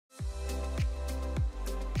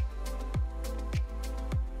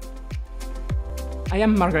I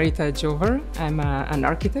am Margarita Jover. I'm an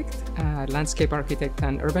architect, a landscape architect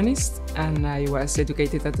and urbanist, and I was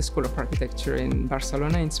educated at the School of Architecture in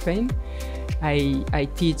Barcelona in Spain. I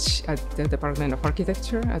teach at the Department of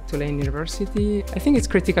Architecture at Tulane University. I think it's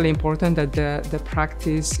critically important that the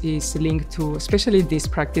practice is linked to, especially this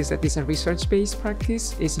practice that is a research-based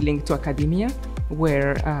practice, is linked to academia,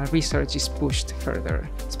 where research is pushed further,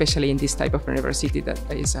 especially in this type of university that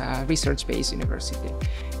is a research-based university.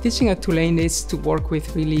 Teaching at Tulane is to work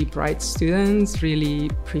with really bright students, really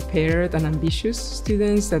prepared and ambitious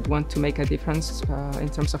students that want to make a difference in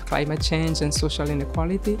terms of climate change and social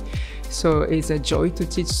inequality. So it's a joy to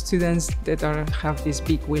teach students that have this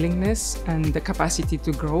big willingness and the capacity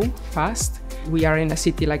to grow fast. We are in a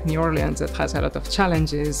city like New Orleans that has a lot of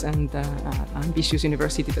challenges and ambitious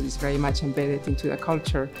university that is very much embedded into the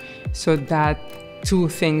culture. So that two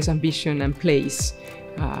things, ambition and place,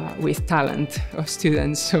 with talent of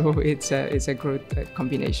students, so it's a good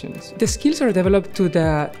combination. The skills are developed to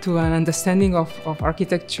an understanding of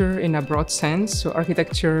architecture in a broad sense, so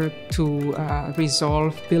architecture to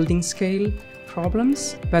resolve building scale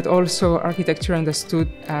problems, but also architecture understood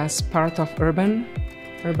as part of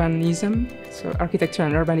urbanism. So architecture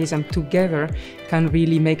and urbanism together can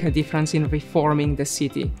really make a difference in reforming the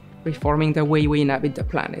city, reforming the way we inhabit the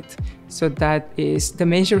planet. So that is, the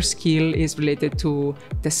major skill is related to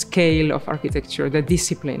the scale of architecture, the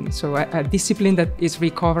discipline. So a discipline that is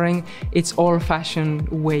recovering its old-fashioned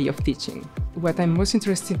way of teaching. What I'm most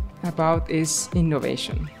interested about is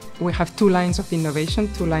innovation. We have two lines of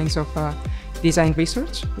innovation, two lines of design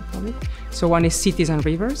research, we call it. So one is cities and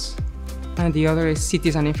rivers, and the other is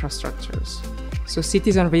cities and infrastructures. So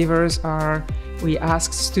cities and rivers are, we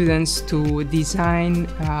ask students to design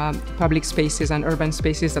public spaces and urban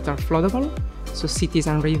spaces that are floodable. So cities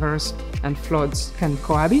and rivers and floods can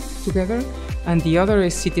cohabit together. And the other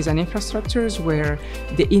is cities and infrastructures, where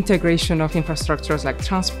the integration of infrastructures like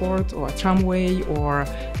transport or a tramway or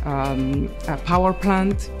a power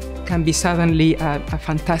plant can be suddenly a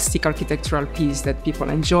fantastic architectural piece that people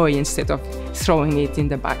enjoy instead of throwing it in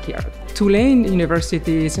the backyard. Tulane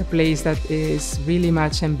University is a place that is really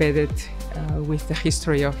much embedded with the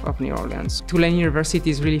history of New Orleans. Tulane University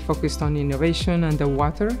is really focused on innovation and the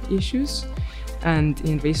water issues and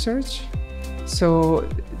in research. So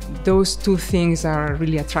those two things are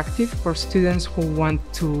really attractive for students who want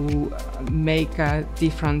to make a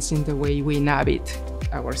difference in the way we inhabit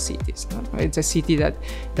our cities. It's a city that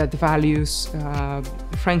values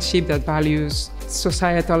friendship, that values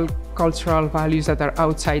societal, cultural values that are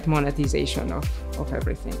outside monetization of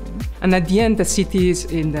everything. And at the end, the city is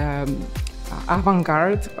in the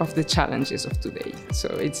avant-garde of the challenges of today. So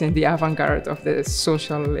it's in the avant-garde of the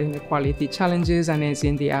social inequality challenges, and it's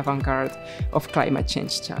in the avant-garde of climate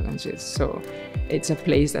change challenges. So it's a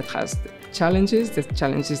place that has the challenges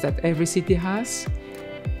that every city has,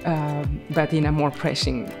 but in a more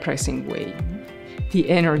pressing way. The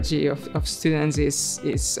energy of students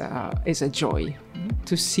is a joy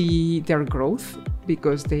to see their growth,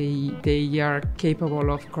 because they are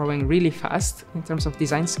capable of growing really fast in terms of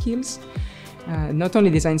design skills. Not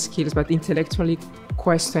only design skills, but intellectually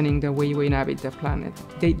questioning the way we inhabit the planet.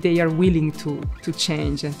 They are willing to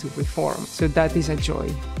change and to reform. So that is a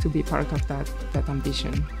joy to be part of that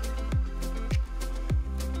ambition.